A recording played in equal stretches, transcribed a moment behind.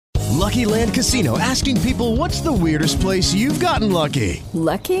Lucky Land Casino, asking people, what's the weirdest place you've gotten lucky?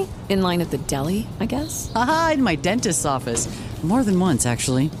 Lucky? In line at the deli, I guess? Aha, in my dentist's office. More than once,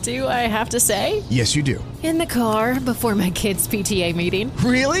 actually. Do I have to say? Yes, you do. In the car before my kids' PTA meeting.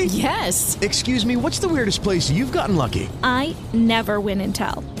 Really? Yes. Excuse me, what's the weirdest place you've gotten lucky? I never win and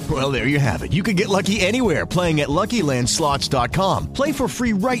tell. Well, there you have it. You can get lucky anywhere, playing at LuckyLandSlots.com. Play for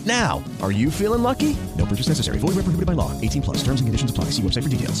free right now. Are you feeling lucky? No purchase necessary. Void where prohibited by law. 18 plus. Terms and conditions apply. See website for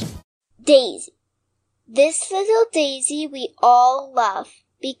details. Daisy. This little daisy we all love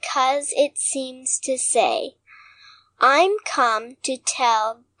because it seems to say, I'm come to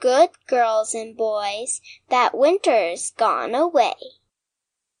tell good girls and boys that winter's gone away.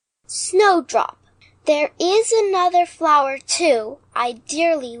 Snowdrop. There is another flower, too, I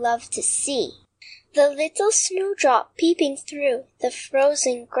dearly love to see. The little snowdrop peeping through the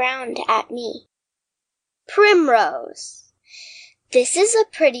frozen ground at me. Primrose. This is a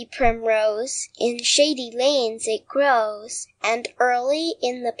pretty primrose, in shady lanes it grows, and early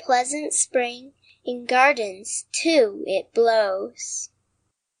in the pleasant spring, in gardens, too, it blows.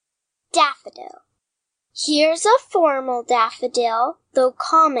 Daffodil. Here's a formal daffodil, though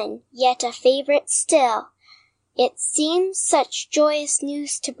common, yet a favorite still. It seems such joyous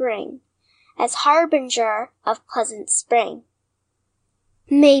news to bring, as harbinger of pleasant spring.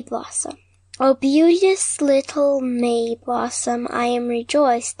 May blossom. O beauteous little May blossom, I am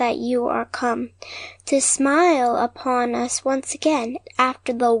rejoiced that you are come to smile upon us once again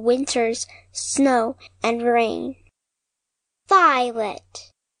after the winter's snow and rain.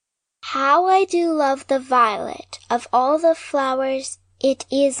 Violet. How I do love the violet. Of all the flowers, it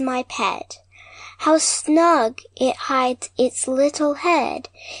is my pet. How snug it hides its little head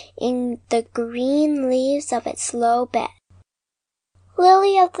in the green leaves of its low bed.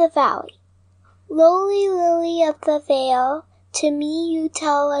 Lily of the valley. Lowly lily of the vale, to me you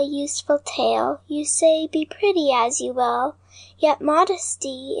tell a useful tale. You say, be pretty as you will, yet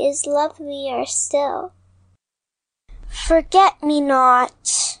modesty is lovelier still. Forget me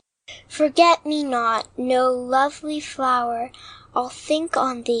not, no lovely flower, I'll think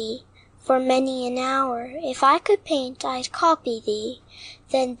on thee for many an hour. If I could paint, I'd copy thee,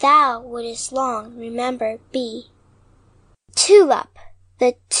 then thou wouldst long remembered be. Tulip.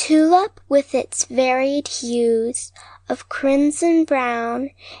 The tulip with its varied hues of crimson,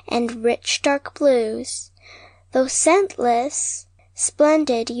 brown, and rich dark blues, though scentless,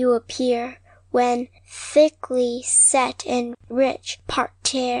 splendid you appear when thickly set in rich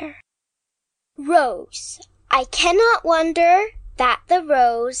parterre. Rose. I cannot wonder that the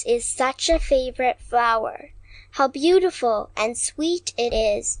rose is such a favorite flower. How beautiful and sweet it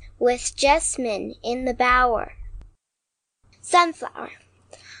is with jasmine in the bower. Sunflower.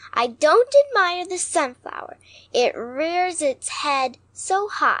 I don't admire the sunflower. It rears its head so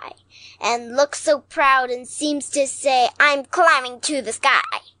high, and looks so proud and seems to say, I'm climbing to the sky.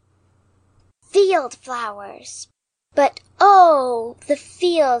 Field flowers. But oh, the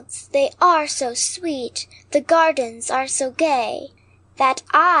fields, they are so sweet, the gardens are so gay, that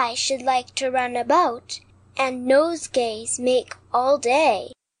I should like to run about, and nosegays make all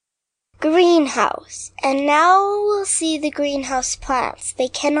day. Greenhouse. And now we'll see the greenhouse plants. They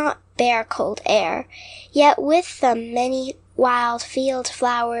cannot bear cold air, yet with them many wild field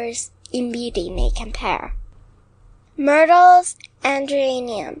flowers in beauty may compare. Myrtles and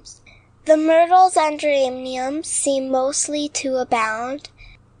geraniums. The myrtles and geraniums seem mostly to abound,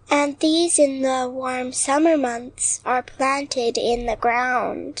 and these in the warm summer months are planted in the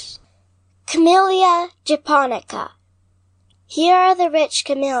ground. Camellia japonica. Here are the rich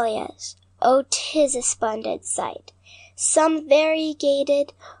camellias. Oh, 'tis a splendid sight. Some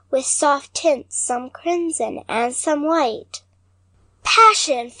variegated with soft tints, some crimson and some white.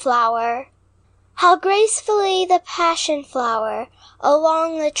 Passion flower. How gracefully the passion flower,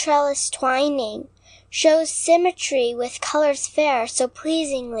 along the trellis twining, shows symmetry with colors fair, so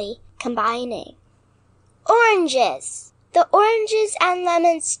pleasingly combining. Oranges. The oranges and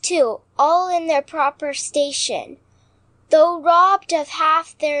lemons too, all in their proper station, though robbed of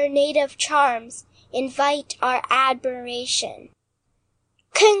half their native charms, invite our admiration.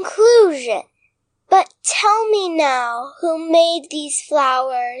 Conclusion. But tell me now, who made these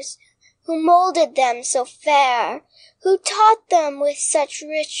flowers, who molded them so fair, who taught them with such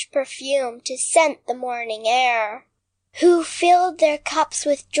rich perfume to scent the morning air, who filled their cups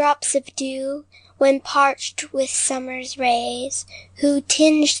with drops of dew, when parched with summer's rays, who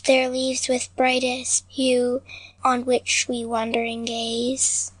tinged their leaves with brightest hue, on which we wondering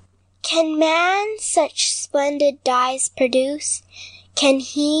gaze? Can man such splendid dyes produce? Can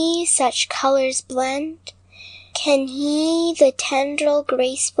he such colors blend? Can he the tendril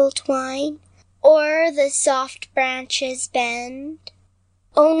graceful twine, or the soft branches bend?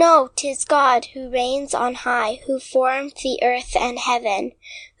 Oh no, 'tis God who reigns on high, who formed the earth and heaven,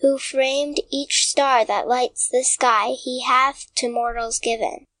 who framed each star that lights the sky, he hath to mortals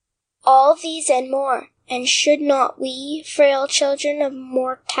given. All these and more, and should not we, frail children of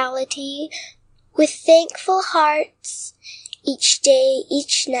mortality, with thankful hearts, each day,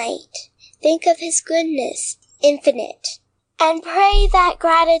 each night, think of his goodness infinite, and pray that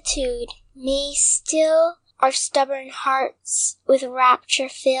gratitude may still our stubborn hearts with rapture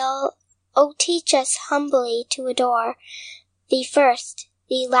fill. O teach us humbly to adore Thee first,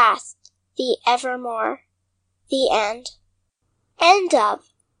 Thee last, Thee evermore. The End. End of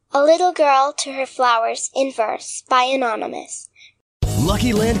A Little Girl to Her Flowers in Verse by Anonymous.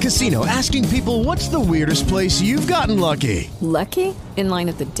 Lucky Land Casino, asking people, what's the weirdest place you've gotten lucky? Lucky? In line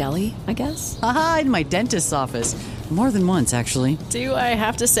at the deli, I guess? Aha, in my dentist's office. More than once, actually. Do I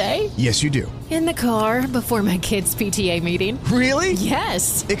have to say? Yes, you do. In the car before my kids' PTA meeting. Really?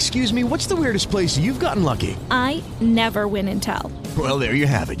 Yes. Excuse me, what's the weirdest place you've gotten lucky? I never win and tell. Well, there you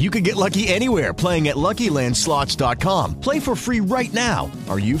have it. You can get lucky anywhere, playing at LuckyLandSlots.com. Play for free right now.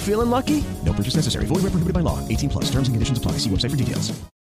 Are you feeling lucky? No purchase necessary. Void where prohibited by law. 18+. Terms and conditions apply. See website for details.